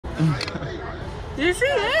You see,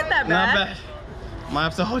 it ain't that bad. Not bad. Might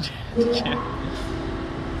have to hold you. It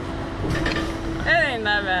ain't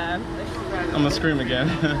that bad. I'm gonna scream again.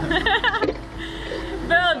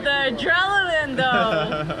 Bill, the adrenaline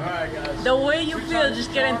though. Alright guys. The way you feel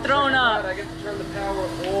just getting thrown up. I get to turn the power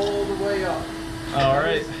all the way up.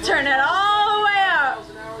 Alright. Turn it all the way up. Miles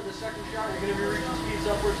an hour, the second shot, you're going to be reaching speeds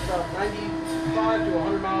upwards about 95 to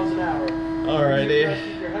 100 miles an hour. Alrighty. You guys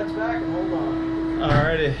keep your heads back and hold on.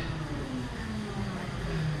 Alrighty.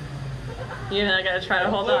 You're not gonna try to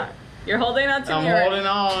hold on. You're holding on to me. I'm holding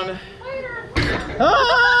on.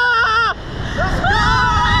 Ah! Let's go!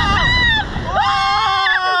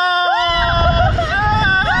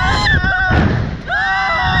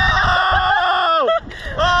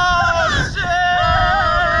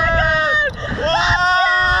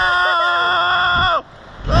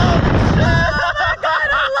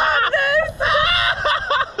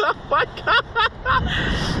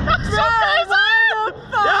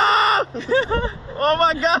 Oh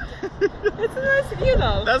my god! It's nice of you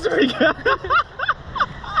though. That's pretty good.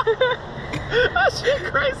 That shit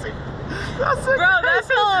crazy. That's so Bro, crazy. that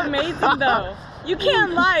felt amazing though. You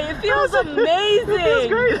can't lie, it feels amazing. It feels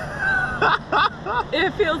great.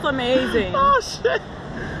 It feels amazing. Oh shit.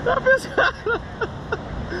 That feels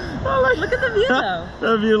Look at the view though.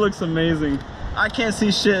 That view looks amazing. I can't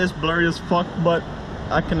see shit, it's blurry as fuck, but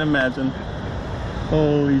I can imagine.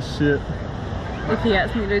 Holy shit. If he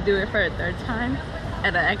asked me to do it for a third time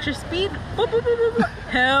at an extra speed, boop, boop, boop, boop, boop.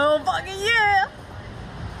 Hell fucking yeah!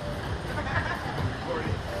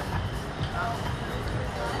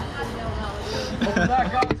 Welcome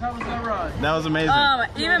back, guys. How was that ride? That was amazing.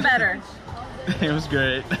 Even better. It was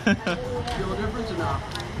great. Feel a difference or not?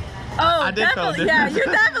 Oh, I did feel definitely. a Yeah, difference.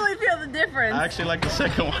 you definitely feel the difference. I actually like the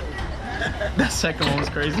second one. That second one was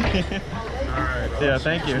crazy. Alright. Yeah,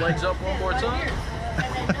 thank you. Legs up one more time.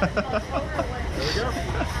 There we go.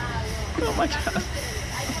 Oh my god.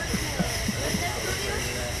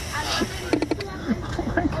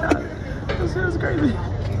 Oh my god. This is crazy.